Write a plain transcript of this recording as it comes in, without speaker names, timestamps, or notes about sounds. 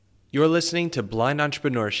You're listening to Blind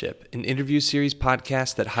Entrepreneurship, an interview series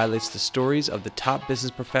podcast that highlights the stories of the top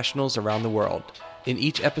business professionals around the world. In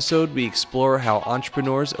each episode, we explore how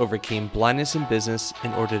entrepreneurs overcame blindness in business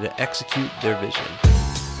in order to execute their vision.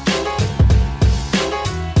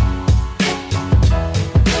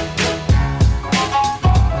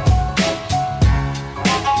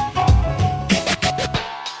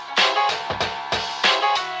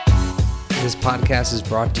 This podcast is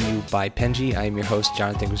brought to you by Penji. I am your host,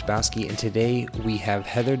 Jonathan Grusbowski, and today we have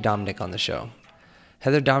Heather Dominick on the show.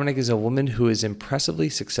 Heather Dominick is a woman who is impressively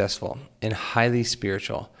successful and highly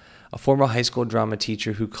spiritual, a former high school drama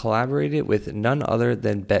teacher who collaborated with none other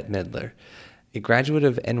than Bette Midler, a graduate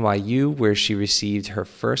of NYU where she received her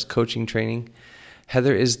first coaching training.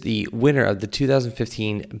 Heather is the winner of the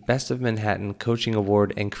 2015 Best of Manhattan Coaching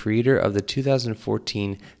Award and creator of the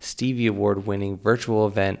 2014 Stevie Award winning virtual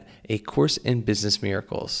event, A Course in Business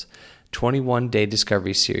Miracles, 21-day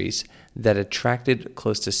discovery series that attracted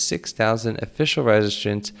close to 6,000 official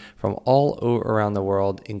registrants from all around the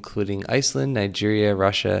world, including Iceland, Nigeria,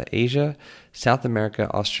 Russia, Asia, South America,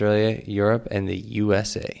 Australia, Europe, and the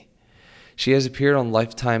USA. She has appeared on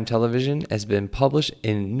Lifetime television, has been published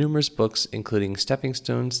in numerous books, including Stepping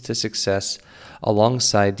Stones to Success,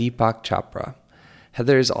 alongside Deepak Chopra.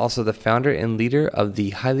 Heather is also the founder and leader of the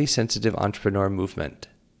Highly Sensitive Entrepreneur Movement.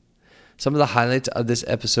 Some of the highlights of this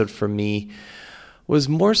episode for me was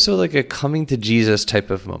more so like a coming to Jesus type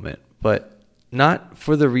of moment, but not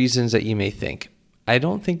for the reasons that you may think. I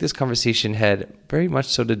don't think this conversation had very much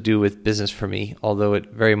so to do with business for me, although it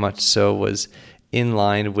very much so was in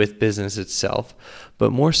line with business itself,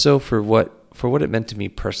 but more so for what it meant to me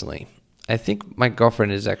personally. I think my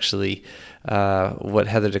girlfriend is actually what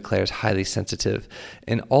Heather declares highly sensitive,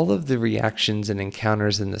 and all of the reactions and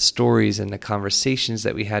encounters and the stories and the conversations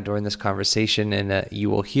that we had during this conversation and that you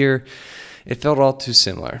will hear, it felt all too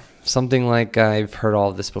similar. Something like I've heard all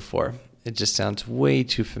of this before. It just sounds way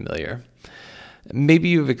too familiar. Maybe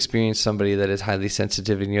you've experienced somebody that is highly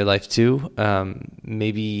sensitive in your life too.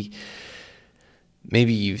 Maybe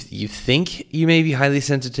you think you may be highly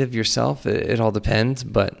sensitive yourself. It all depends.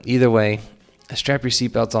 But either way, strap your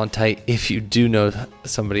seatbelts on tight if you do know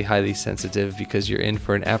somebody highly sensitive, because you're in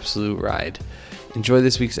for an absolute ride. Enjoy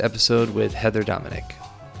this week's episode with Heather Dominick.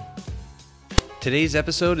 Today's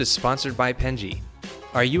episode is sponsored by Penji.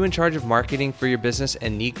 Are you in charge of marketing for your business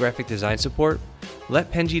and need graphic design support?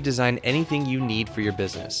 Let Penji design anything you need for your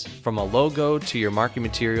business, from a logo to your marketing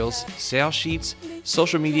materials, sales sheets,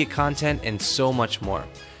 social media content, and so much more.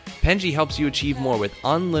 Penji helps you achieve more with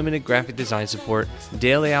unlimited graphic design support,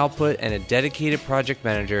 daily output, and a dedicated project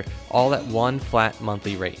manager, all at one flat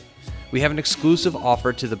monthly rate. We have an exclusive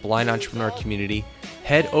offer to the blind entrepreneur community.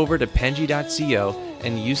 Head over to penji.co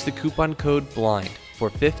and use the coupon code BLIND for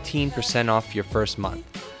 15% off your first month.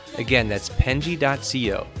 Again, that's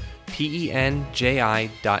penji.co. penji.co,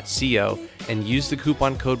 and use the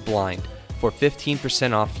coupon code BLIND for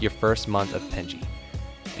 15% off your first month of Penji.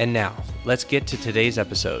 And now, let's get to today's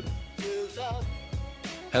episode.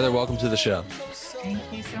 Heather, welcome to the show. Thank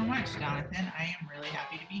you so much, Jonathan. I am really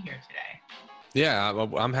happy to be here today. Yeah,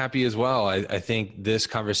 I'm happy as well. I think this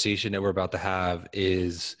conversation that we're about to have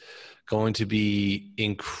is going to be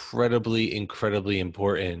incredibly, incredibly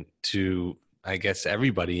important to, I guess,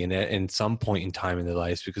 everybody in some point in time in their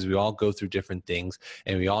lives, because we all go through different things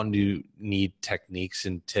and we all need techniques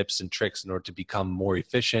and tips and tricks in order to become more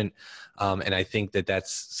efficient. And I think that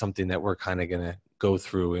that's something that we're kind of going to go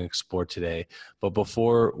through and explore today. But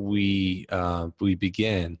before we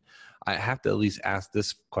begin, I have to at least ask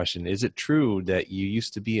this question. Is it true that you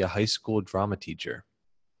used to be a high school drama teacher?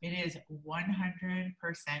 It is 100%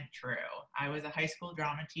 true. I was a high school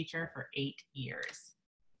drama teacher for 8 years.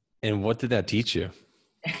 And what did that teach you?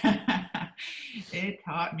 It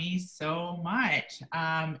taught me so much.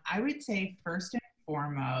 I would say first and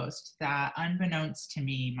foremost that, unbeknownst to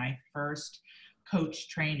me, my first coach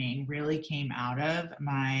training really came out of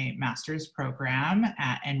my master's program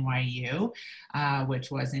at NYU, which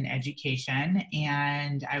was in education.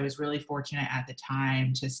 And I was really fortunate at the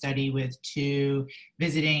time to study with two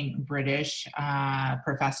visiting British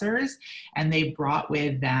professors, and they brought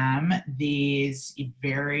with them these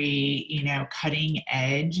very, cutting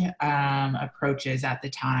edge approaches at the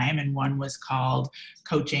time. And one was called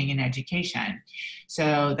coaching in education.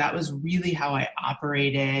 So that was really how I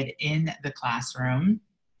operated in the classroom.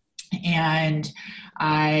 And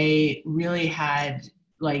I really had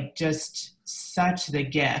like just such the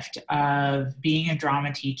gift of being a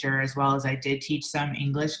drama teacher, as well as I did teach some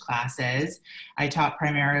English classes. I taught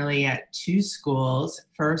primarily at two schools.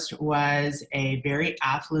 First was a very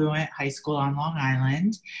affluent high school on Long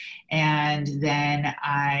Island. And then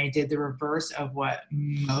I did the reverse of what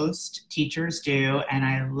most teachers do. And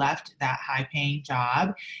I left that high paying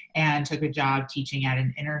job and took a job teaching at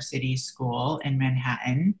an inner city school in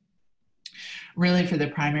Manhattan, really for the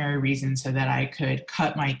primary reason so that I could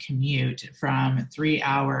cut my commute from 3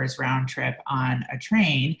 hours round trip on a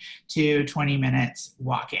train to 20 minutes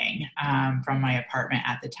walking from my apartment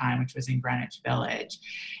at the time, which was in Greenwich Village.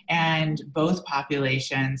 And both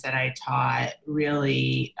populations that I taught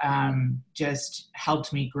really just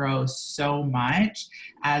helped me grow so much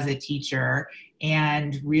as a teacher,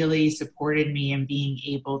 and really supported me in being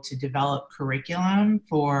able to develop curriculum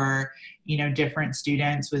for, different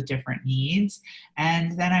students with different needs.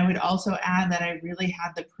 And then I would also add that I really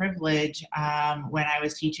had the privilege when I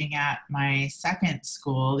was teaching at my second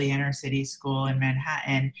school, the inner city school in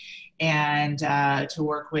Manhattan, and to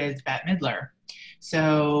work with Bette Midler.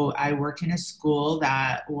 So I worked in a school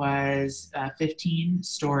that was 15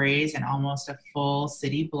 stories and almost a full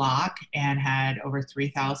city block and had over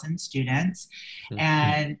 3,000 students. Mm-hmm.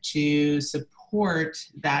 And to support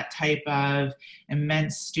that type of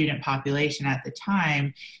immense student population at the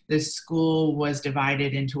time, the school was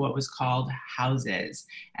divided into what was called houses.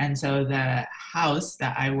 And so the house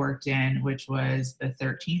that I worked in, which was the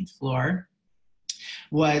 13th floor,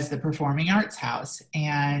 was the performing arts house.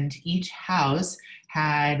 And each house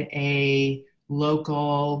had a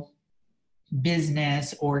local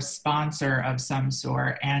business or sponsor of some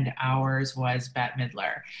sort, and ours was Bette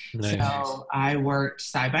Midler. Nice. So I worked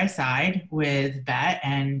side by side with Bette,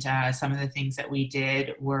 and some of the things that we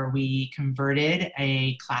did were we converted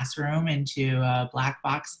a classroom into a black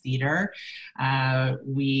box theater.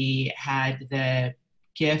 We had the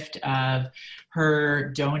gift of her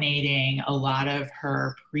donating a lot of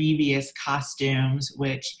her previous costumes,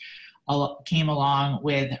 which came along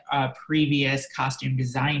with a previous costume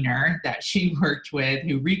designer that she worked with,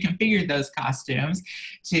 who reconfigured those costumes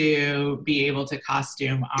to be able to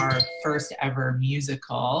costume our first ever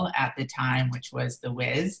musical at the time, which was The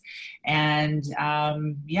Wiz. And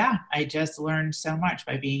I just learned so much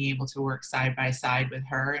by being able to work side by side with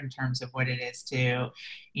her in terms of what it is to,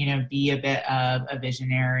 be a bit of a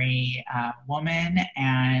visionary woman,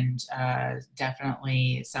 and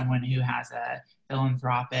definitely someone who has a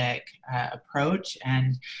philanthropic approach.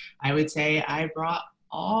 And I would say I brought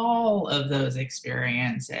all of those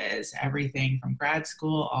experiences, everything from grad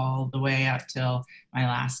school all the way up till my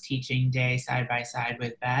last teaching day side by side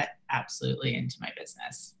with Bette, absolutely into my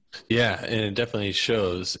business. Yeah, and it definitely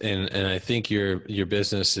shows. And I think your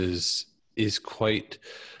business is quite,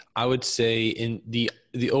 I would say, in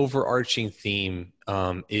the overarching theme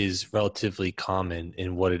is relatively common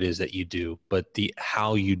in what it is that you do, but the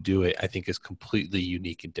how you do it, I think, is completely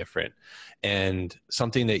unique and different. And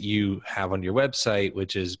something that you have on your website,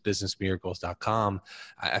 which is businessmiracles.com,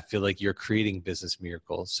 I feel like you're creating business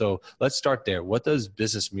miracles. So let's start there. What does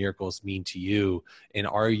business miracles mean to you? And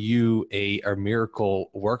are you a miracle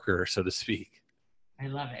worker, so to speak? I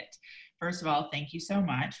love it. First of all, thank you so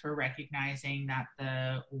much for recognizing that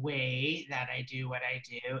the way that I do what I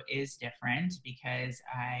do is different, because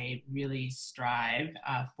I really strive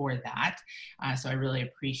for that. So I really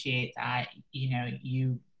appreciate that,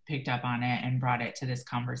 you picked up on it and brought it to this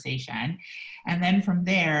conversation. And then from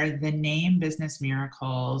there, the name Business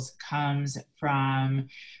Miracles comes from,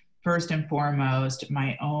 first and foremost,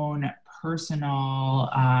 my own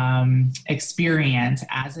personal experience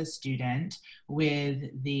as a student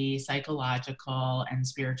with the psychological and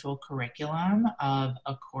spiritual curriculum of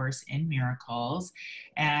A Course in Miracles.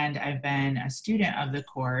 And I've been a student of the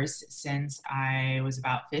course since I was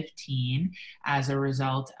about 15 as a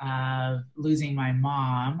result of losing my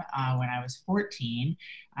mom when I was 14.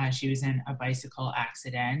 She was in a bicycle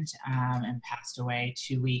accident and passed away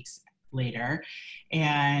 2 weeks later.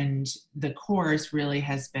 And the course really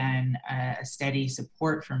has been a steady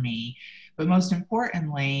support for me. But most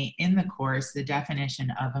importantly, in the course, the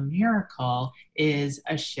definition of a miracle is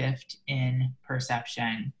a shift in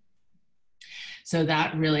perception. So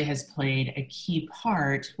that really has played a key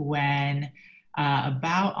part when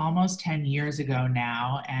about almost 10 years ago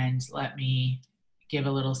now, and let me give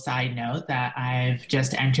a little side note that I've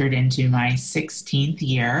just entered into my 16th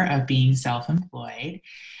year of being self-employed.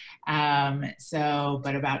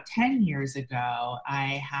 But about 10 years ago,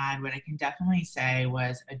 I had what I can definitely say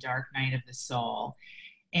was a dark night of the soul.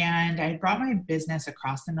 And I brought my business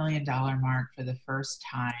across the $1 million mark for the first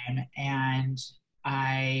time. And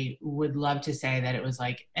I would love to say that it was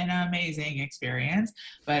like an amazing experience,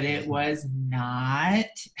 but it was not.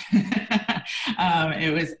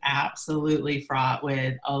 It was absolutely fraught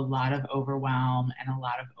with a lot of overwhelm and a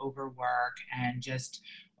lot of overwork and just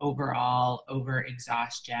overall over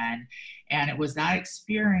exhaustion. And it was that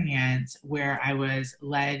experience where I was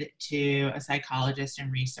led to a psychologist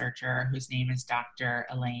and researcher whose name is Dr.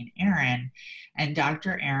 Elaine Aron. And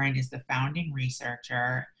Dr. Aron is the founding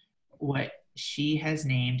researcher, what she has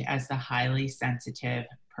named as the highly sensitive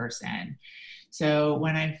person. So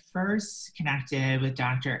when I first connected with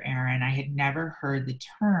Dr. Aron, I had never heard the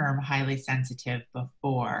term highly sensitive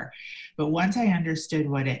before. But once I understood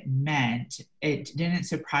what it meant, it didn't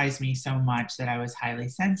surprise me so much that I was highly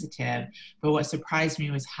sensitive, but what surprised me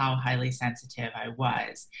was how highly sensitive I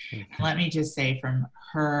was. And let me just say from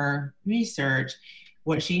her research,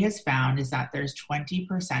 what she has found is that there's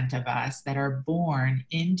 20% of us that are born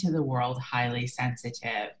into the world highly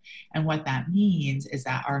sensitive. And what that means is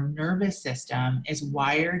that our nervous system is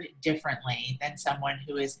wired differently than someone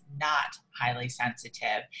who is not highly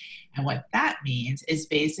sensitive. And what that means is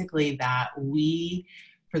basically that we,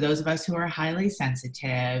 for those of us who are highly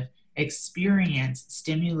sensitive, experience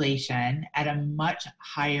stimulation at a much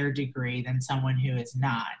higher degree than someone who is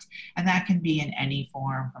not. And that can be in any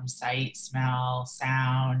form, from sight, smell,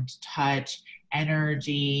 sound, touch,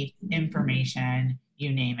 energy, information,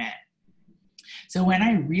 you name it. So when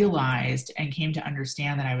I realized and came to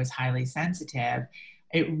understand that I was highly sensitive,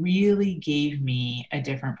 it really gave me a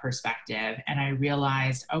different perspective. And I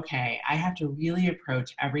realized, okay, I have to really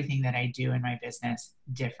approach everything that I do in my business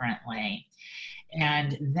differently.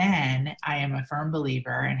 And then I am a firm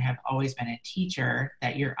believer and have always been a teacher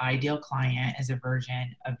that your ideal client is a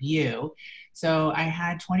version of you. So I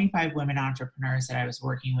had 25 women entrepreneurs that I was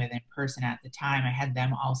working with in person at the time. I had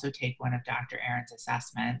them also take one of Dr. Aron's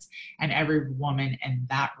assessments, and every woman in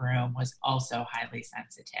that room was also highly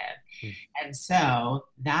sensitive. And so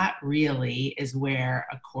that really is where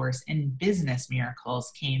A Course in Business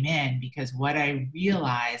Miracles came in, because what I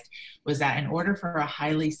realized was that in order for a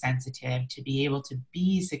highly sensitive to be able to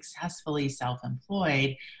be successfully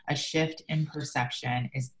self-employed, a shift in perception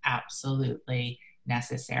is absolutely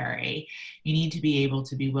necessary. You need to be able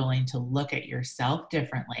to be willing to look at yourself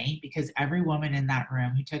differently, because every woman in that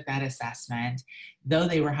room who took that assessment, though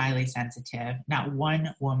they were highly sensitive, not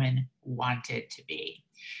one woman wanted to be.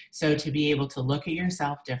 So to be able to look at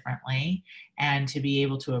yourself differently, and to be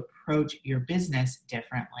able to approach your business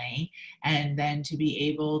differently, and then to be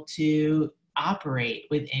able to operate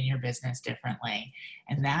within your business differently.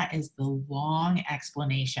 And that is the long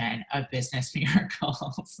explanation of Business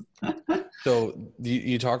Miracles. So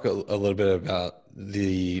you talk a little bit about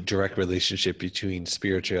the direct relationship between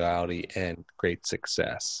spirituality and great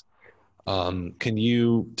success. Can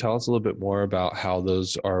you tell us a little bit more about how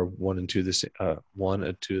those are one and two of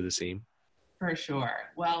the same? For sure.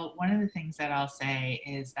 Well, one of the things that I'll say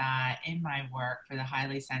is that in my work for the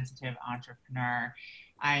highly sensitive entrepreneur,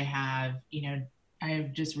 I've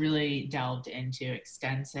just really delved into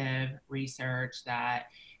extensive research that,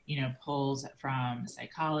 pulls from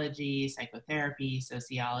psychology, psychotherapy,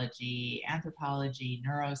 sociology, anthropology,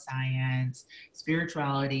 neuroscience,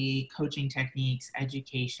 spirituality, coaching techniques,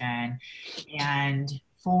 education. And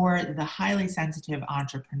for the highly sensitive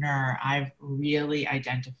entrepreneur, I've really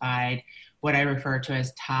identified what I refer to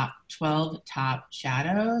as 12 top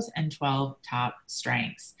shadows and 12 top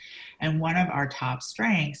strengths. And one of our top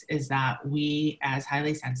strengths is that we, as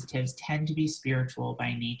highly sensitives, tend to be spiritual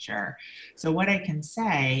by nature. So what I can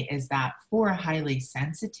say is that for a highly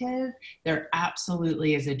sensitive, there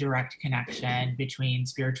absolutely is a direct connection between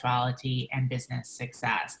spirituality and business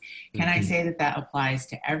success. Can I say that that applies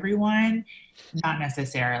to everyone? Not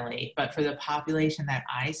necessarily, but for the population that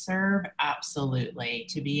I serve, absolutely.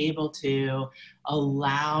 To be able to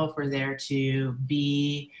allow for there to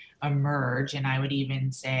be a merge, and I would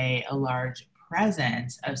even say a large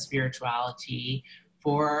presence of spirituality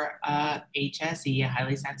for a HSE, a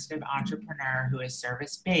highly sensitive entrepreneur who is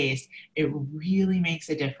service-based, it really makes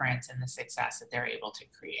a difference in the success that they're able to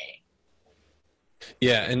create.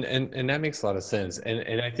 Yeah, and that makes a lot of sense.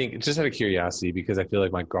 And I think, just out of curiosity, because I feel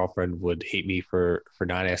like my girlfriend would hate me for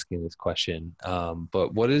not asking this question.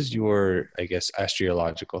 But what is your, I guess,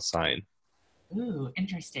 astrological sign? Ooh,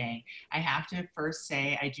 interesting. I have to first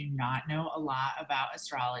say I do not know a lot about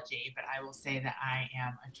astrology, but I will say that I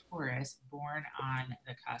am a Taurus born on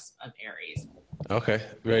the cusp of Aries. Okay,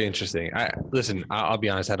 very interesting. I'll be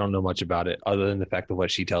honest, I don't know much about it other than the fact of what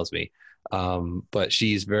she tells me. But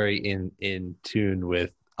she's very in tune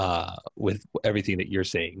with everything that you're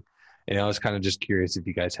saying. And I was kind of just curious if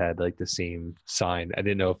you guys had like the same sign. I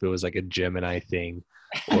didn't know if it was like a Gemini thing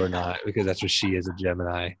or not, because that's what she is, a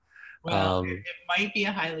Gemini. Well, it might be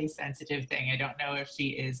a highly sensitive thing. I don't know if she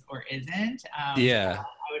is or isn't. Yeah.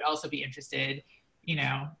 I would also be interested,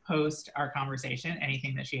 post our conversation,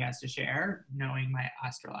 anything that she has to share, knowing my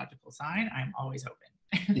astrological sign, I'm always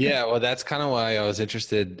open. Yeah, well, that's kind of why I was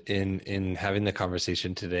interested in having the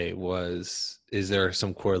conversation today was, is there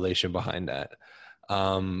some correlation behind that?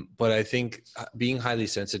 But I think being highly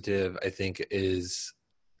sensitive, I think is,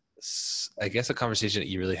 I guess, a conversation that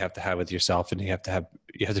you really have to have with yourself, and you have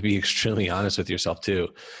to be extremely honest with yourself too.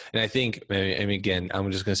 And I think, I mean, again, I'm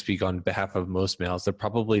just going to speak on behalf of most males. They're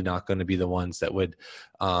probably not going to be the ones that would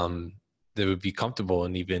be comfortable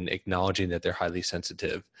in even acknowledging that they're highly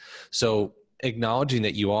sensitive. So acknowledging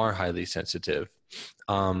that you are highly sensitive,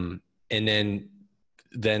 and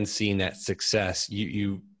then seeing that success,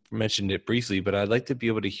 you mentioned it briefly, but I'd like to be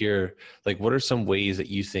able to hear, like, what are some ways that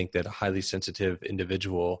you think that a highly sensitive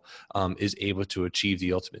individual is able to achieve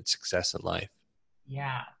the ultimate success in life?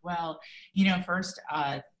 Yeah, well, first,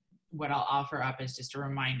 what I'll offer up is just a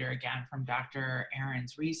reminder again from Dr.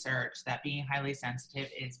 Aaron's research that being highly sensitive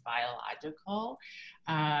is biological.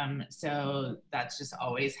 So that's just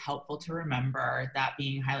always helpful to remember that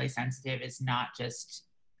being highly sensitive is not just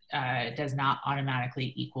does not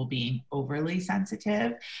automatically equal being overly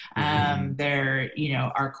sensitive. There,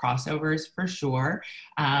 are crossovers for sure.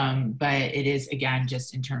 But it is, again,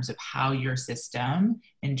 just in terms of how your system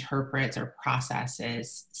interprets or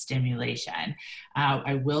processes stimulation.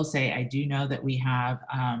 I will say, I do know that we have,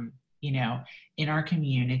 in our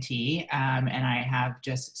community, and I have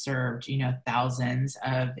just served, thousands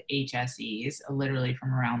of HSEs literally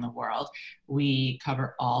from around the world. We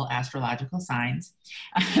cover all astrological signs.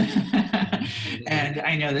 And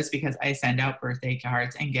I know this because I send out birthday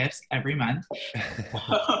cards and gifts every month.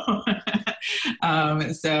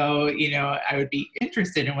 So, I would be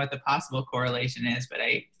interested in what the possible correlation is, but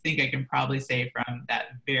I think I can probably say from that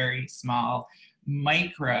very small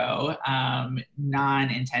micro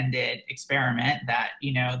non-intended experiment that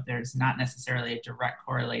there's not necessarily a direct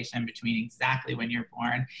correlation between exactly when you're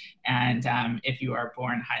born and if you are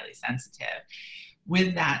born highly sensitive.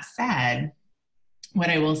 With that said, what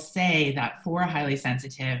I will say that for highly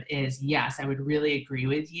sensitive is, yes, I would really agree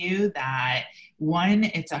with you that one,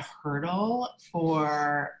 it's a hurdle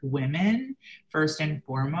for women, first and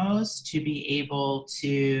foremost, to be able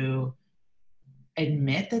to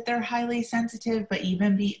admit that they're highly sensitive, but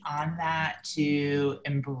even beyond that, to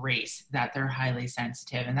embrace that they're highly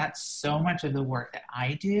sensitive. And that's so much of the work that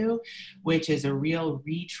I do, which is a real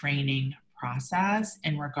retraining process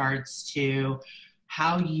in regards to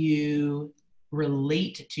how you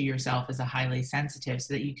relate to yourself as a highly sensitive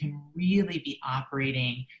so that you can really be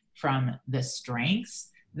operating from the strengths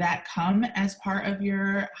that come as part of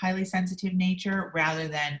your highly sensitive nature rather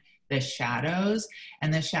than the shadows.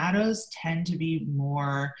 And the shadows tend to be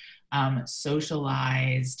more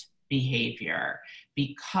socialized behavior,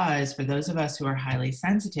 because for those of us who are highly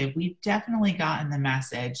sensitive, we've definitely gotten the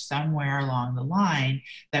message somewhere along the line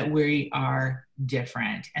that we are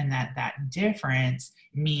different, and that difference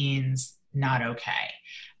means not okay,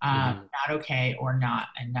 not okay or not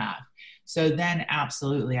enough. So then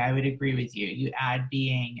absolutely, I would agree with you. You add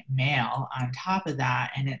being male on top of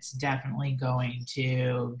that, and it's definitely going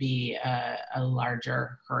to be a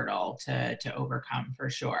larger hurdle to overcome for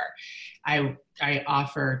sure. I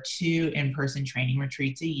offer 2 in-person training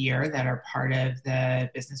retreats a year that are part of the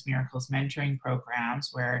Business Miracles mentoring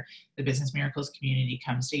programs, where the Business Miracles community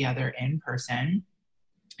comes together in person.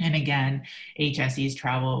 And again, HSEs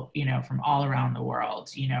travel, from all around the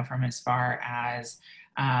world, from as far as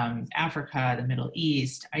Africa, the Middle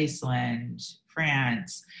East, Iceland,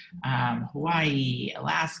 France, Hawaii,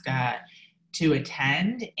 Alaska, to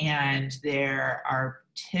attend. And there are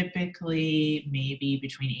typically maybe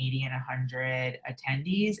between 80 and 100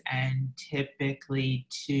 attendees, and typically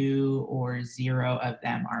 2 or 0 of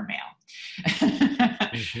them are male.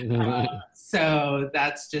 So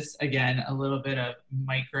that's just, again, a little bit of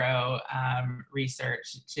micro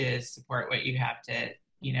research to support what you have to,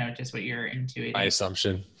 just what you're intuiting. My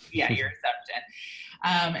assumption. Yeah, your assumption.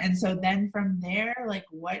 And so then from there, like,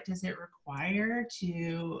 what does it require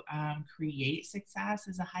to create success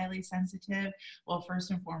as a highly sensitive? Well,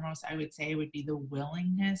 first and foremost, I would say would be the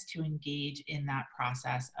willingness to engage in that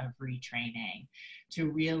process of retraining,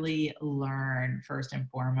 to really learn first and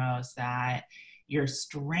foremost that, your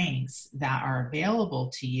strengths that are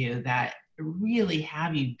available to you that really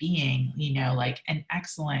have you being, like an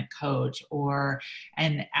excellent coach or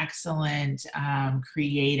an excellent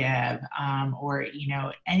creative, or,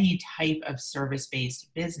 any type of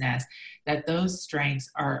service-based business, that those strengths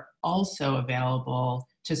are also available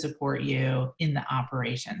to support you in the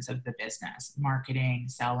operations of the business, marketing,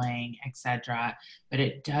 selling, etc. But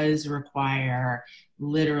it does require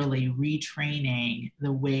literally retraining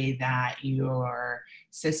the way that your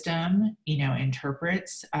system,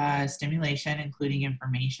 interprets stimulation, including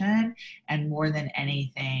information, and more than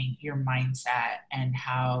anything, your mindset and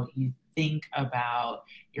how you think about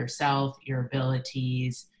yourself, your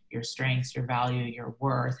abilities, your strengths, your value, your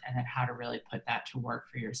worth, and then how to really put that to work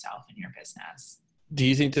for yourself and your business. Do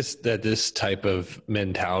you think that this type of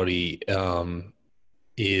mentality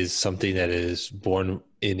is something that is born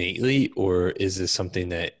innately, or is this something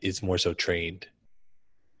that is more so trained?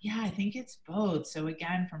 Yeah, I think it's both. So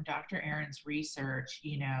again, from Dr. Aaron's research,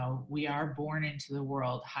 we are born into the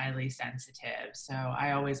world highly sensitive. So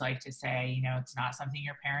I always like to say, it's not something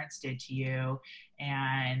your parents did to you,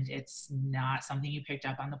 and it's not something you picked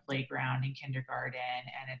up on the playground in kindergarten,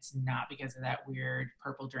 and it's not because of that weird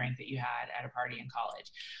purple drink that you had at a party in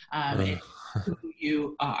college. It's who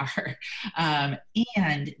you are.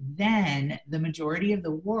 And then the majority of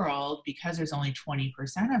the world, because there's only 20%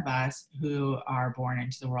 of us who are born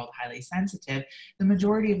into the world highly sensitive, the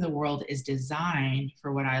majority of the world is designed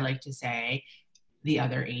for what I like to say, the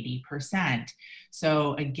other 80%.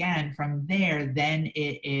 So again, from there, then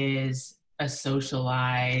it is a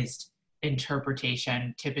socialized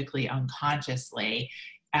interpretation, typically unconsciously.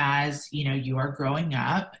 As you are growing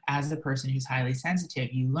up as a person who's highly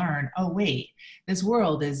sensitive, you learn, oh wait, this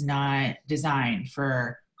world is not designed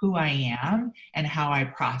for who I am and how I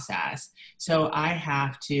process. So I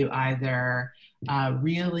have to either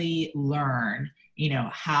really learn,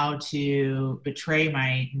 how to betray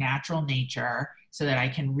my natural nature so that I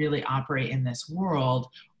can really operate in this world,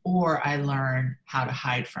 or I learn how to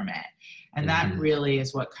hide from it. And that really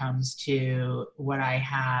is what comes to what I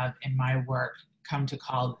have in my work come to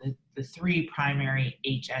call the three primary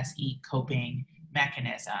HSE coping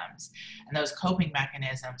mechanisms. And those coping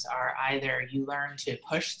mechanisms are either you learn to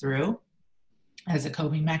push through as a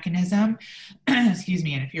coping mechanism, excuse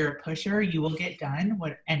me, and if you're a pusher, you will get done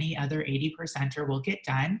what any other 80%er will get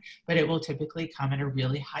done, but it will typically come at a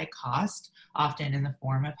really high cost, often in the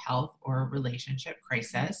form of health or relationship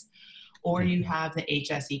crisis. Or you have the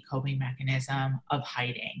HSE coping mechanism of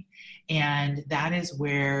hiding. And that is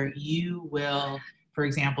where you will, for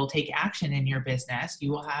example, take action in your business.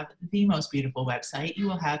 You will have the most beautiful website. You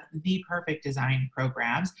will have the perfect design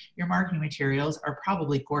programs. Your marketing materials are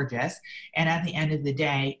probably gorgeous. And at the end of the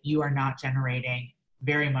day, you are not generating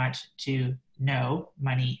very much to no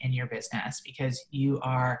money in your business because you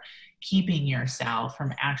are keeping yourself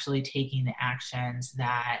from actually taking the actions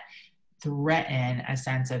that threaten a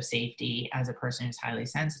sense of safety as a person who's highly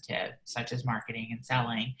sensitive, such as marketing and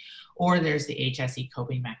selling. Or there's the HSE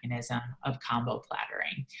coping mechanism of combo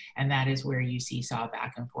plattering. And that is where you seesaw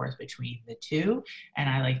back and forth between the two. And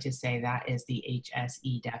I like to say that is the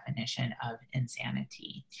HSE definition of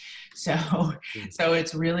insanity. So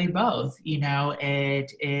it's really both,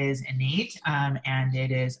 it is innate, and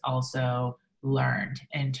it is also learned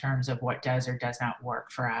in terms of what does or does not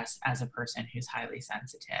work for us as a person who's highly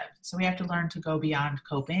sensitive. So we have to learn to go beyond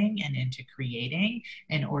coping and into creating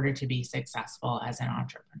in order to be successful as an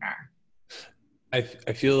entrepreneur. I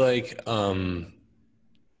feel like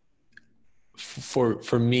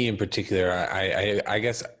for me in particular, I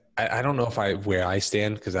guess I don't know if where I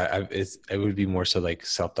stand, because it would be more so like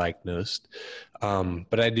self-diagnosed,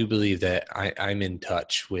 but I do believe that I'm in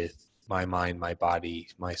touch with my mind, my body,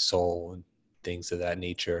 my soul, and things of that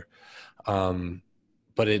nature.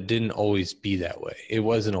 But it didn't always be that way. It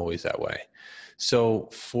wasn't always that way. So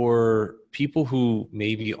for people who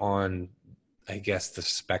may be on, I guess, the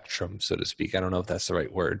spectrum, so to speak, I don't know if that's the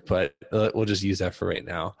right word, but we'll just use that for right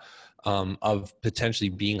now, of potentially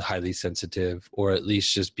being highly sensitive, or at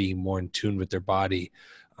least just being more in tune with their body.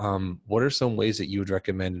 What are some ways that you would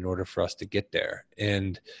recommend in order for us to get there?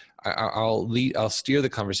 And I'll steer the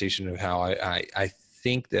conversation of how I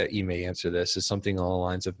think that you may answer this is something along the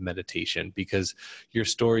lines of meditation, because your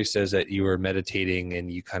story says that you were meditating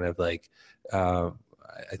and you kind of like,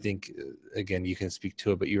 I think, again, you can speak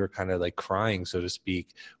to it, but you were kind of like crying, so to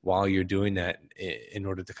speak, while you're doing that in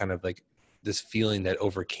order to kind of like this feeling that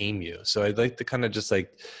overcame you. So I'd like to kind of just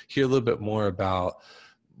like hear a little bit more about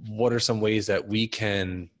what are some ways that we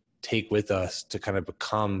can take with us to kind of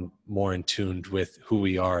become more in tune with who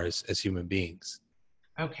we are as human beings.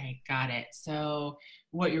 Okay, got it. So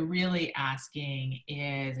what you're really asking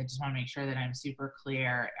is, I just want to make sure that I'm super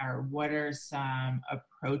clear, are what are some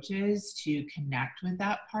approaches to connect with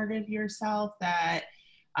that part of yourself that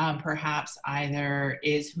perhaps either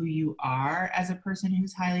is who you are as a person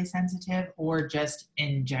who's highly sensitive, or just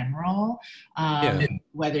in general, Yeah.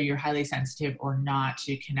 whether you're highly sensitive or not,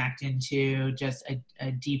 to connect into just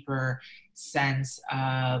a deeper sense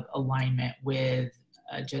of alignment with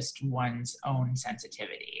just one's own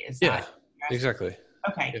sensitivity. Is Yeah, that exactly.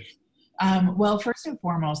 okay? Yes. Well, first and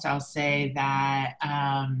foremost, I'll say that,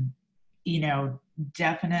 you know,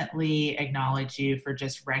 definitely acknowledge you for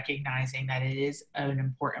just recognizing that it is an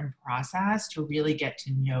important process to really get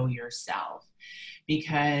to know yourself.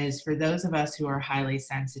 Because for those of us who are highly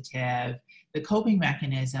sensitive, the coping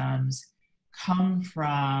mechanisms come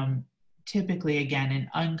from typically, again, an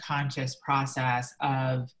unconscious process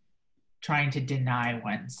of trying to deny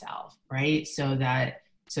oneself, right? So that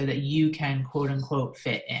you can quote unquote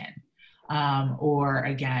fit in. Or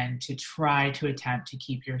again, to try to attempt to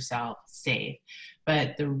keep yourself safe.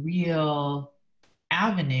 But the real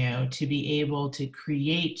avenue to be able to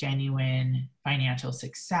create genuine financial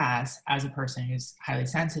success as a person who's highly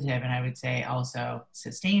sensitive, and I would say also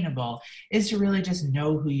sustainable, is to really just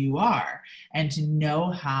know who you are and to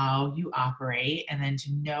know how you operate, and then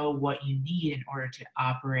to know what you need in order to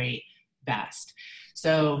operate best.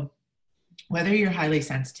 So whether you're highly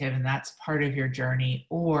sensitive and that's part of your journey,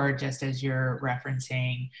 or just as you're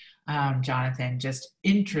referencing, Jonathan, just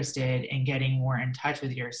interested in getting more in touch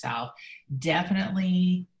with yourself,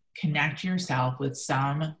 definitely connect yourself with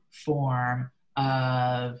some form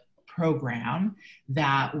of program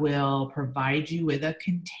that will provide you with a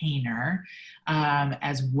container,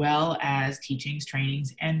 as well as teachings,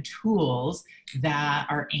 trainings, and tools that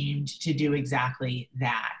are aimed to do exactly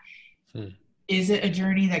that. Is it a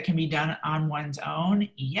journey that can be done on one's own?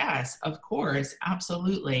 Yes, of course,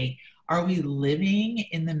 absolutely. Are we living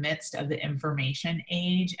in the midst of the information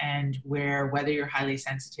age, and where, whether you're highly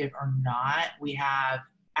sensitive or not, we have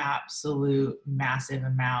absolute massive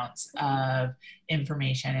amounts of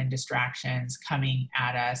information and distractions coming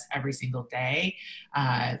at us every single day,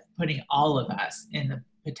 putting all of us in the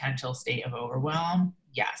potential state of overwhelm?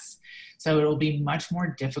 Yes. So it'll be much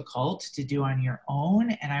more difficult to do on your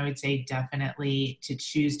own. And I would say definitely to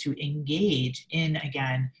choose to engage in,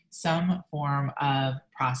 again, some form of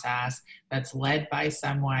process that's led by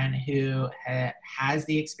someone who has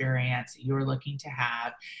the experience you're looking to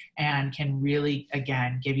have, and can really,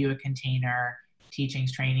 again, give you a container,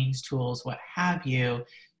 teachings, trainings, tools, what have you,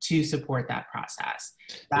 to support that process.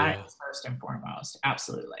 That is first and foremost.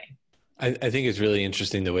 Absolutely. I think it's really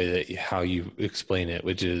interesting the way that how you explain it,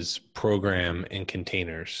 which is program and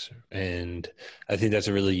containers. And I think that's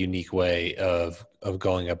a really unique way of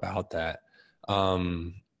going about that.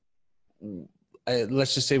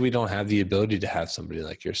 Let's just say we don't have the ability to have somebody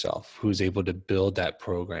like yourself who's able to build that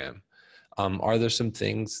program. Are there some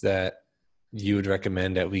things that you would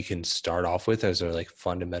recommend that we can start off with as our like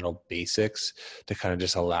fundamental basics to kind of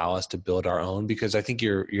just allow us to build our own? Because I think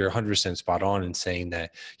you're 100% spot on in saying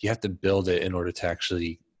that you have to build it in order to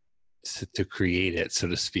actually to create it, so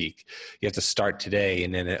to speak. You have to start today,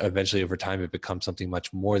 and then eventually over time it becomes something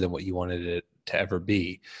much more than what you wanted it to ever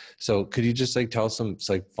be. So could you just like tell us some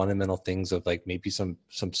like fundamental things of like maybe some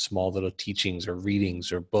small little teachings or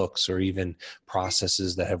readings or books or even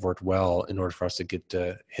processes that have worked well in order for us to get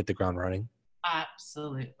to hit the ground running?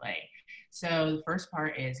 Absolutely. So the first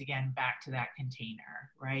part is, again, back to that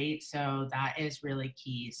container, right? So that is really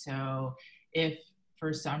key. So if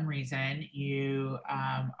for some reason you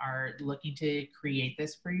are looking to create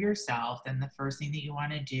this for yourself, then the first thing that you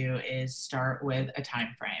want to do is start with a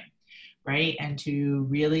time frame, right? And to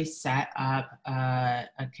really set up a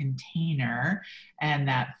container. And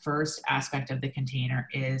that first aspect of the container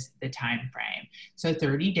is the time frame. So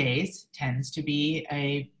 30 days tends to be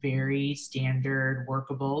a very standard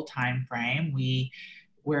workable time frame. We,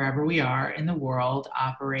 wherever we are in the world,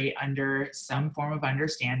 operate under some form of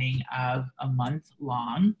understanding of a month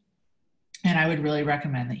long. And I would really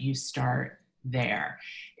recommend that you start there.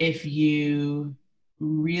 If you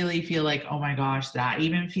really feel like, oh my gosh, that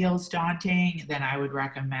even feels daunting, then I would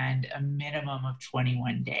recommend a minimum of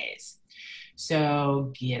 21 days.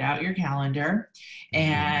 So get out your calendar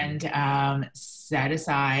and set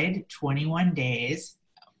aside 21 days,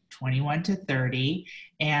 21 to 30,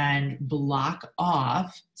 and block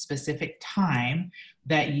off specific time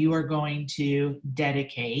that you are going to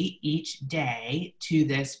dedicate each day to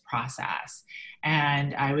this process.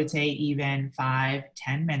 And I would say even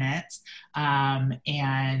 5-10 minutes.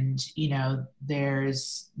 And, you know,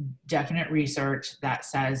 there's definite research that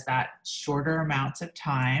says that shorter amounts of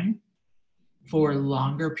time for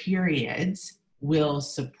longer periods will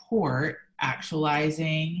support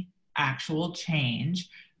actualizing actual change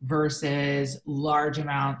versus large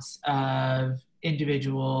amounts of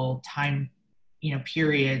individual time,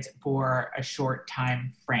 periods for a short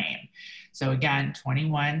time frame. So again,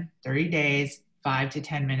 21, 30 days, 5 to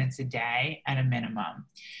 10 minutes a day at a minimum.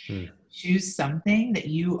 Choose something that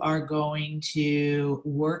you are going to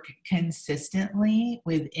work consistently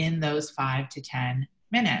within those 5 to 10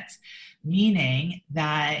 minutes. Meaning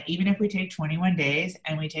that even if we take 21 days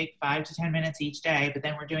and we take 5 to 10 minutes each day, but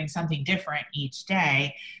then we're doing something different each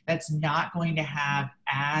day, that's not going to have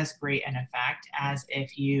as great an effect as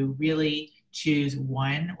if you really choose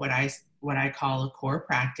one, what I call a core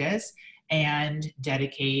practice, and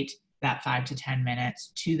dedicate that 5 to 10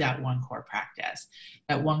 minutes to that one core practice.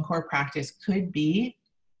 That one core practice could be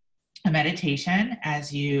a meditation,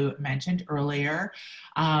 as you mentioned earlier.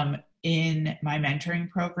 In my mentoring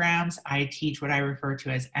programs, I teach what I refer to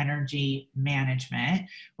as energy management,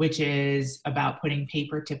 which is about putting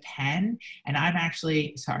paper to pen. And I'm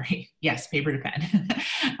actually, yes, paper to pen.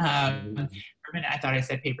 For a minute, I thought I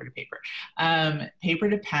said paper to paper. Paper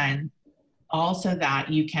to pen, also that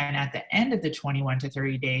you can, at the end of the 21 to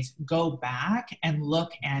 30 days, go back and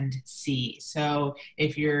look and see. So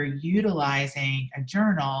if you're utilizing a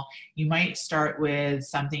journal, you might start with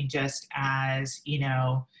something just as,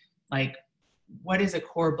 like, what is a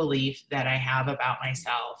core belief that I have about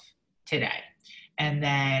myself today? And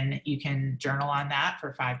then you can journal on that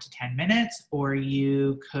for 5 to 10 minutes, or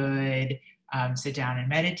you could sit down and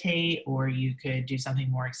meditate, or you could do something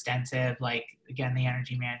more extensive, like, again, the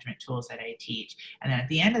energy management tools that I teach. And then at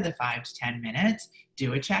the end of the 5 to 10 minutes,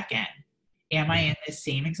 do a check-in. Am I in the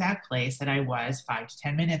same exact place that I was 5 to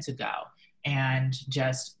 10 minutes ago? And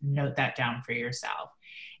just note that down for yourself.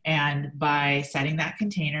 And by setting that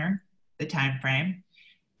container, the time frame,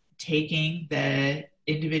 taking the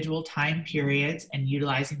individual time periods and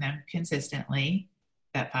utilizing them consistently,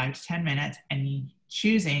 that 5 to 10 minutes, and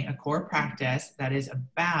choosing a core practice that is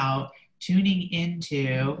about tuning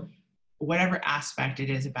into whatever aspect it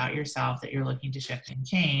is about yourself that you're looking to shift and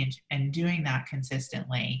change, and doing that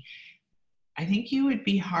consistently, I think you would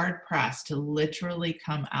be hard pressed to literally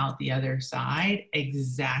come out the other side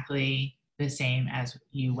exactly the same as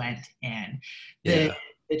you went in. The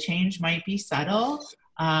change might be subtle,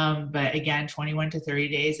 but again, 21 to 30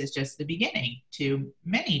 days is just the beginning to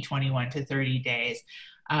many 21 to 30 days.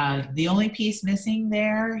 The only piece missing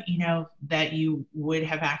there, that you would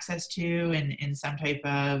have access to in some type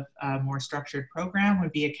of more structured program,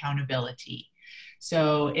 would be accountability.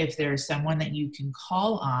 So if there's someone that you can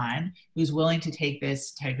call on who's willing to take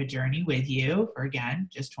this type of journey with you for, again,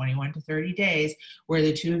 just 21 to 30 days, where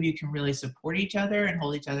the two of you can really support each other and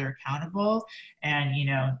hold each other accountable, and,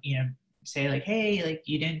 say, like, hey, like,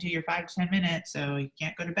 you didn't do your 5 to 10 minutes, so you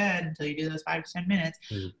can't go to bed until you do those 5 to 10 minutes,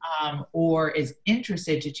 or is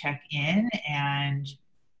interested to check in and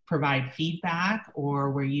provide feedback,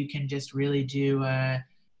 or where you can just really do a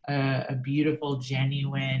beautiful,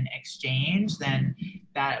 genuine exchange, then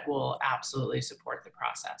that will absolutely support the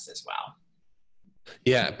process as well.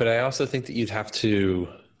 Yeah, but I also think that you'd have to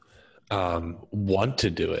want to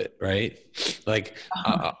do it, right? Like,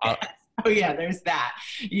 oh yeah, there's that.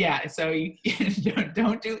 Yeah, so you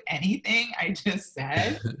don't do anything I just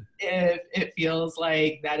said if it feels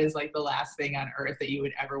like that is like the last thing on earth that you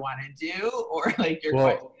would ever want to do, or like you're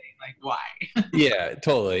questioning, like, why? Yeah,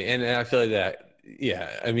 totally. And I feel like that. Yeah,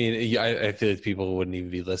 I mean, I feel like people wouldn't even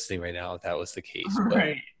be listening right now if that was the case.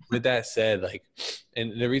 Right. But with that said, like,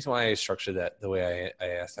 and the reason why I structured that the way I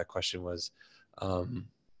asked that question was,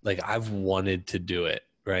 like, I've wanted to do it,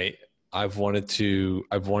 right? I've wanted to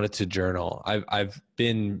journal. I've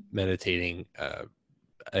been meditating.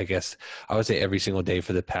 I guess I would say every single day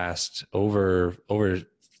for the past over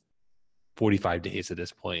 45 days at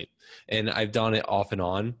this point, and I've done it off and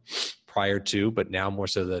on prior to, but now more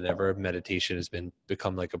so than ever, meditation has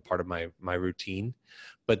become like a part of my routine.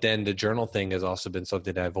 But then the journal thing has also been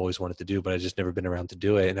something that I've always wanted to do, but I've just never been around to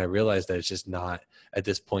do it. And I realized that it's just not at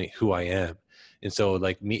this point who I am. And so,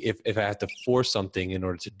 like, me, if I have to force something in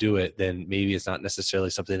order to do it, then maybe it's not necessarily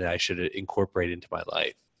something that I should incorporate into my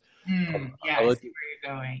life. Yeah, I see where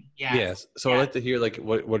you're going. Yes. So I'd like to hear, like,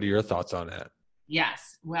 what are your thoughts on that?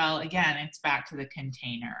 Yes. Well, again, it's back to the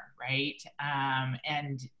container, right?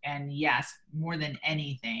 And yes, more than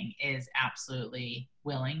anything is absolutely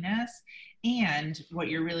willingness. And what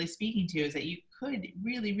you're really speaking to is that you could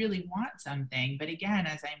really, really want something. But again,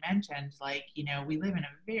 as I mentioned, like, we live in a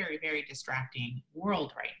very, very distracting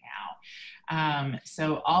world right now.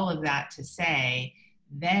 So all of that to say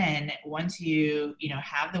Then once you know,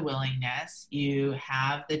 have the willingness, you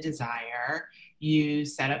have the desire, you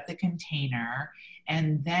set up the container,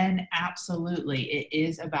 and then absolutely it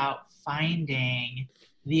is about finding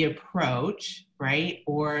the approach, right?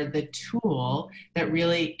 Or the tool that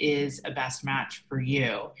really is a best match for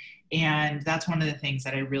you. And that's one of the things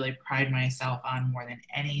that I really pride myself on more than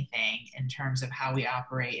anything in terms of how we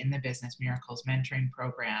operate in the Business Miracles mentoring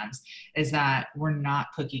programs, is that we're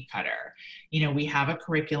not cookie cutter. You know, we have a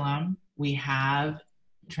curriculum, we have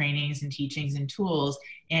trainings and teachings and tools,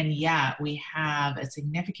 and yet we have a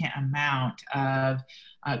significant amount of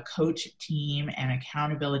coach team and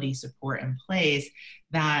accountability support in place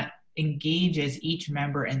that engages each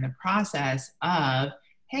member in the process of,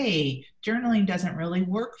 hey, journaling doesn't really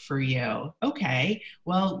work for you. Okay,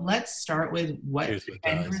 well, let's start with what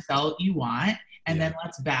end result you want, and then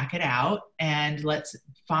let's back it out and let's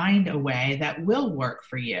find a way that will work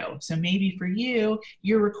for you. So maybe for you,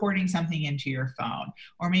 you're recording something into your phone,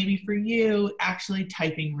 or maybe for you, actually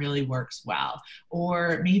typing really works well,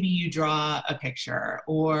 or maybe you draw a picture,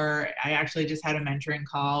 or I actually just had a mentoring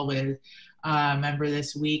call with a member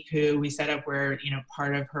this week who we set up where, you know,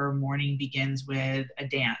 part of her morning begins with a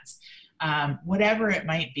dance. Whatever it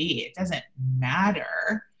might be, it doesn't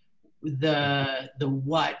matter the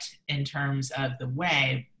what in terms of the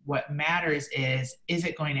way. What matters is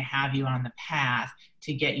it going to have you on the path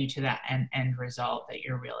to get you to that end result that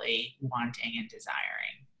you're really wanting and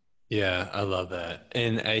desiring? Yeah, I love that.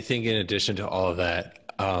 And I think in addition to all of that,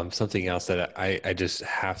 something else that I just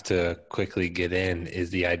have to quickly get in is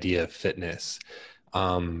the idea of fitness.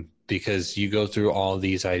 Because you go through all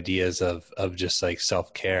these ideas of just like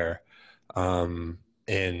self-care, and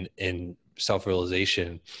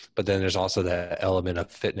self-realization, but then there's also that element of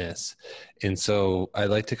fitness. And so I'd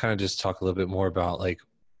like to kind of just talk a little bit more about like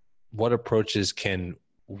what approaches can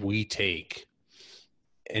we take?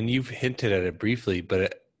 And you've hinted at it briefly,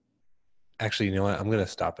 but actually, you know what? I'm going to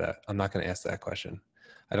stop that. I'm not going to ask that question.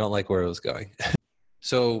 I don't like where it was going.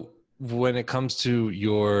 So when it comes to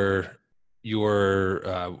your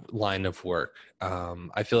line of work,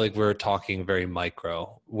 I feel like we're talking very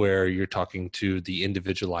micro, where you're talking to the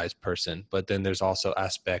individualized person, but then there's also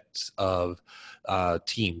aspects of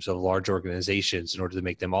teams of large organizations in order to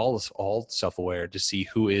make them all self-aware to see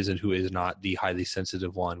who is and who is not the highly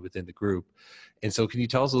sensitive one within the group. And so can you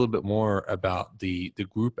tell us a little bit more about the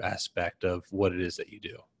group aspect of what it is that you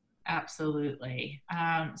do? Absolutely.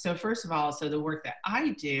 So first of all, so the work that I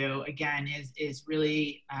do, again, is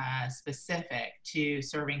really specific to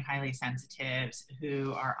serving highly sensitives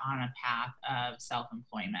who are on a path of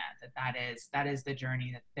self-employment. That is the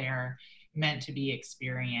journey that they're meant to be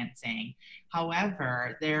experiencing.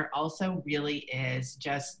 However, there also really is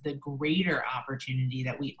just the greater opportunity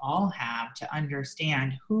that we all have to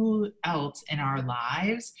understand who else in our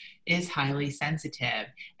lives is highly sensitive.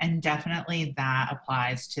 And definitely that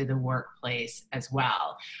applies to the workplace as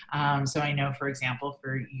well. So I know, for example,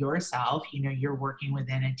 for yourself, you know, you're working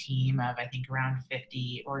within a team of, I think, around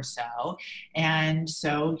 50 or so. And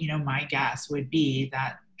so, you know, my guess would be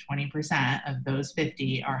that 20% of those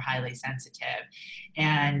 50 are highly sensitive.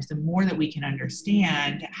 And the more that we can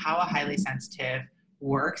understand how a highly sensitive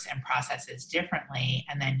works and processes differently,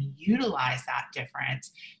 and then utilize that difference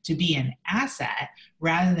to be an asset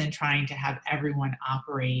rather than trying to have everyone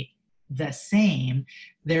operate the same,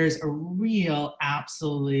 there's a real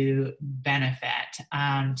absolute benefit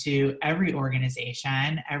to every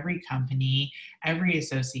organization, every company, every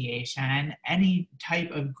association, any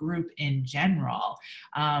type of group in general,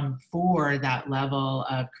 for that level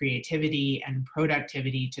of creativity and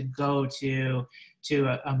productivity to go to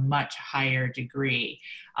a much higher degree.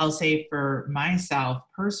 I'll say for myself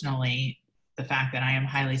personally, the fact that I am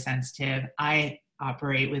highly sensitive, I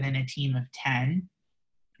operate within a team of 10.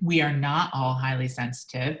 We are not all highly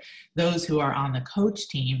sensitive. Those who are on the coach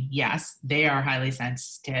team, yes, they are highly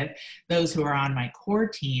sensitive. Those who are on my core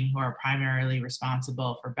team, who are primarily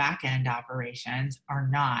responsible for back-end operations, are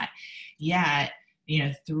not. Yet, you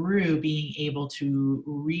know, through being able to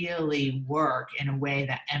really work in a way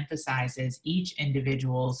that emphasizes each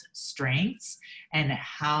individual's strengths and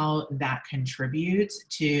how that contributes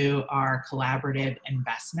to our collaborative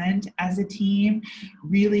investment as a team,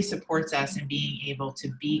 really supports us in being able to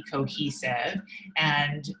be cohesive.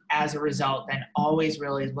 And as a result, then always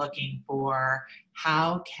really looking for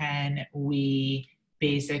how can we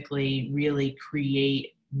basically really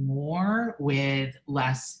create more with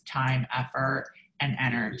less time, effort, and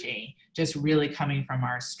energy, just really coming from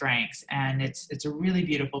our strengths. And it's a really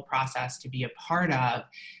beautiful process to be a part of,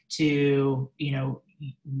 to, you know,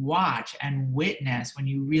 watch and witness when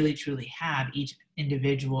you really truly have each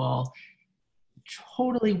individual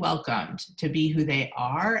totally welcomed to be who they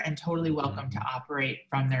are and totally welcome to operate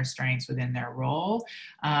from their strengths within their role.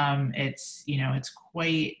 It's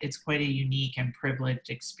quite a unique and privileged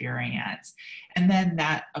experience. And then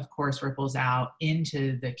that, of course, ripples out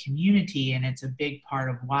into the community. And it's a big part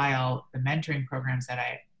of why the mentoring programs that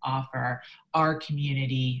I offer are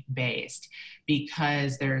community based,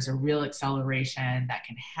 because there's a real acceleration that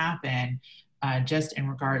can happen just in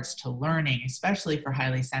regards to learning, especially for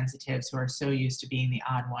highly sensitives who are so used to being the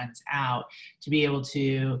odd ones out, to be able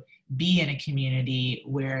to be in a community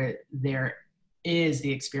where there is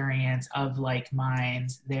the experience of like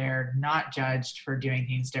minds. They're not judged for doing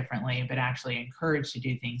things differently, but actually encouraged to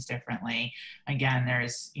do things differently. Again,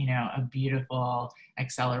 there's, a beautiful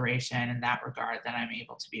acceleration in that regard that I'm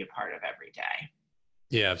able to be a part of every day.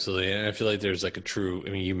 Yeah, absolutely. And I feel like there's like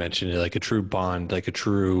you mentioned it, like a true bond, like a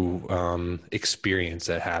true experience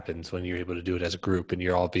that happens when you're able to do it as a group and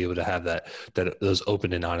you're all be able to have those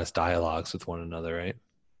open and honest dialogues with one another, right?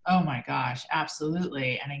 Oh my gosh,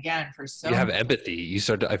 absolutely. And again, You have empathy.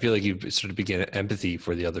 I feel like you sort of begin empathy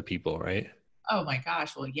for the other people, right? Oh my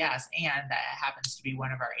gosh, well, yes. And that happens to be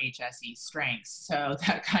one of our HSE strengths. So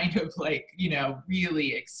that kind of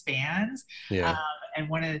really expands. Yeah. And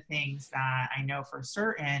one of the things that I know for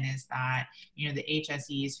certain is that, the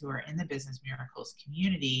HSEs who are in the Business Miracles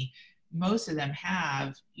community, most of them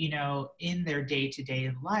have, in their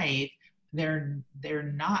day-to-day life, they're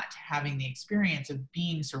not having the experience of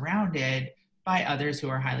being surrounded by others who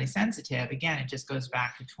are highly sensitive. Again, it just goes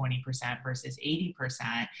back to 20% versus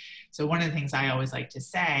 80%. So one of the things I always like to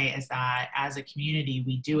say is that as a community,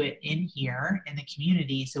 we do it in here in the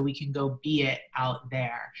community so we can go be it out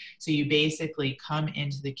there. So you basically come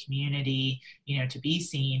into the community, to be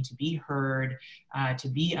seen, to be heard, to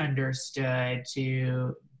be understood,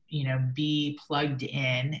 to be plugged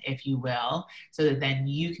in, if you will, so that then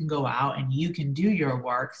you can go out and you can do your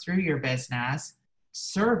work through your business,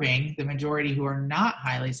 serving the majority who are not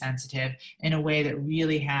highly sensitive in a way that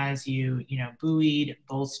really has you, buoyed,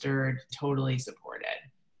 bolstered, totally supported.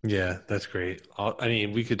 Yeah, that's great.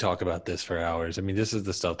 We could talk about this for hours. This is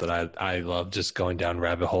the stuff that I love, just going down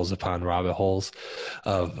rabbit holes upon rabbit holes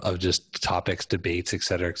of just topics, debates, et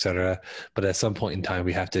cetera, et cetera. But at some point in time,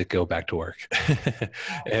 we have to go back to work.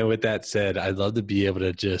 And with that said, I'd love to be able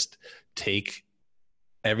to just take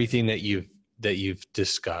everything that you've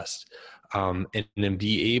discussed, and then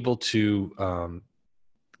be able to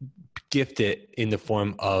gift it in the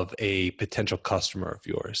form of a potential customer of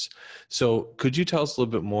yours. So could you tell us a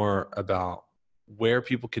little bit more about where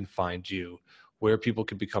people can find you, where people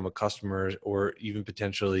can become a customer, or even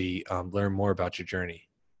potentially learn more about your journey?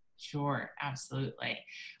 Sure, absolutely.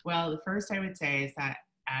 Well, the first I would say is that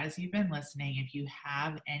as you've been listening, if you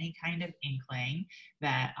have any kind of inkling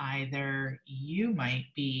that either you might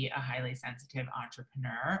be a highly sensitive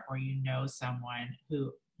entrepreneur or someone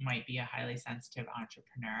who might be a highly sensitive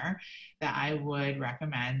entrepreneur, that I would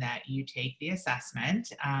recommend that you take the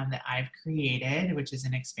assessment that I've created, which is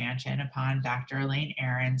an expansion upon Dr. Elaine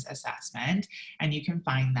Aron's assessment. And you can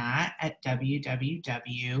find that at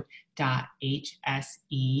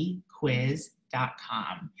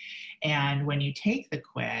www.hsequiz.com. And when you take the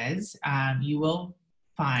quiz, you will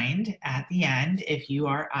find at the end if you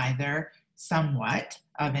are either somewhat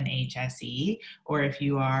of an HSE, or if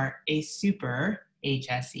you are a super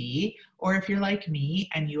HSE, or if you're like me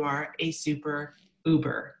and you are a super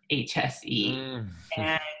uber HSE.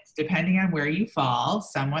 And depending on where you fall,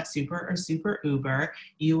 somewhat super or super uber,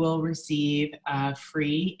 you will receive a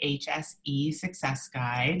free HSE success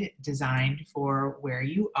guide designed for where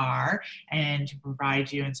you are and to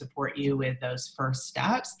provide you and support you with those first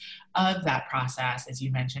steps of that process, as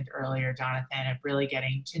you mentioned earlier, Jonathan, of really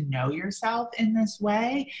getting to know yourself in this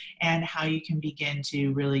way and how you can begin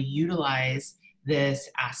to really utilize this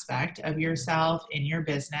aspect of yourself in your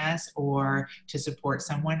business or to support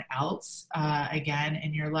someone else, again,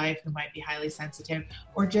 in your life who might be highly sensitive,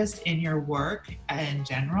 or just in your work in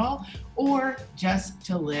general, or just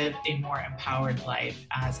to live a more empowered life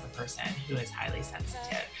as a person who is highly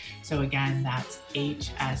sensitive. So again, that's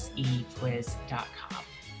hsequiz.com.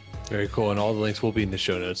 Very cool. And all the links will be in the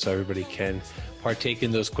show notes so everybody can partake in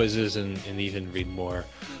those quizzes and even read more.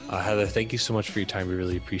 Heather, thank you so much for your time. We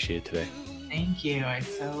really appreciate it today. Thank you. I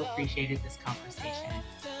so appreciated this conversation.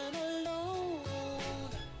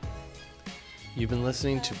 You've been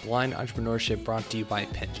listening to Blind Entrepreneurship, brought to you by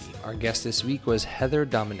Penji. Our guest this week was Heather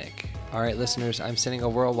Dominick. All right, listeners, I'm sending a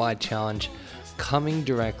worldwide challenge coming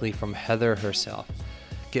directly from Heather herself.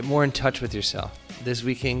 Get more in touch with yourself. This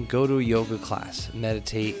weekend, go to a yoga class,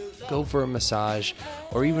 meditate, go for a massage,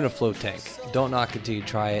 or even a float tank. Don't knock it till you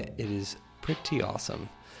try it. It is pretty awesome.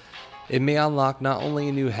 It may unlock not only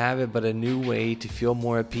a new habit, but a new way to feel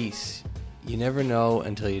more at peace. You never know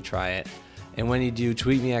until you try it. And when you do,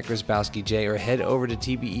 tweet me at GrabowskiJ or head over to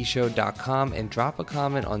tbeshow.com and drop a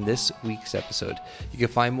comment on this week's episode. You can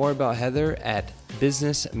find more about Heather at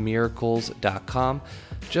businessmiracles.com,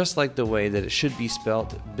 just like the way that it should be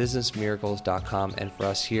spelled, businessmiracles.com. And for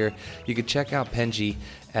us here, you can check out Penji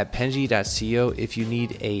at penji.co if you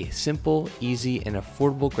need a simple, easy, and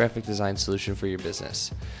affordable graphic design solution for your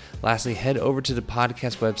business. Lastly, head over to the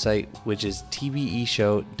podcast website, which is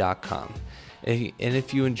tbeshow.com. And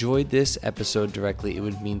if you enjoyed this episode directly, it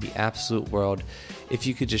would mean the absolute world if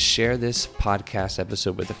you could just share this podcast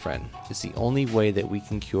episode with a friend. It's the only way that we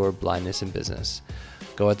can cure blindness in business.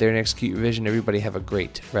 Go out there and execute your vision. Everybody have a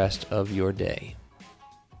great rest of your day.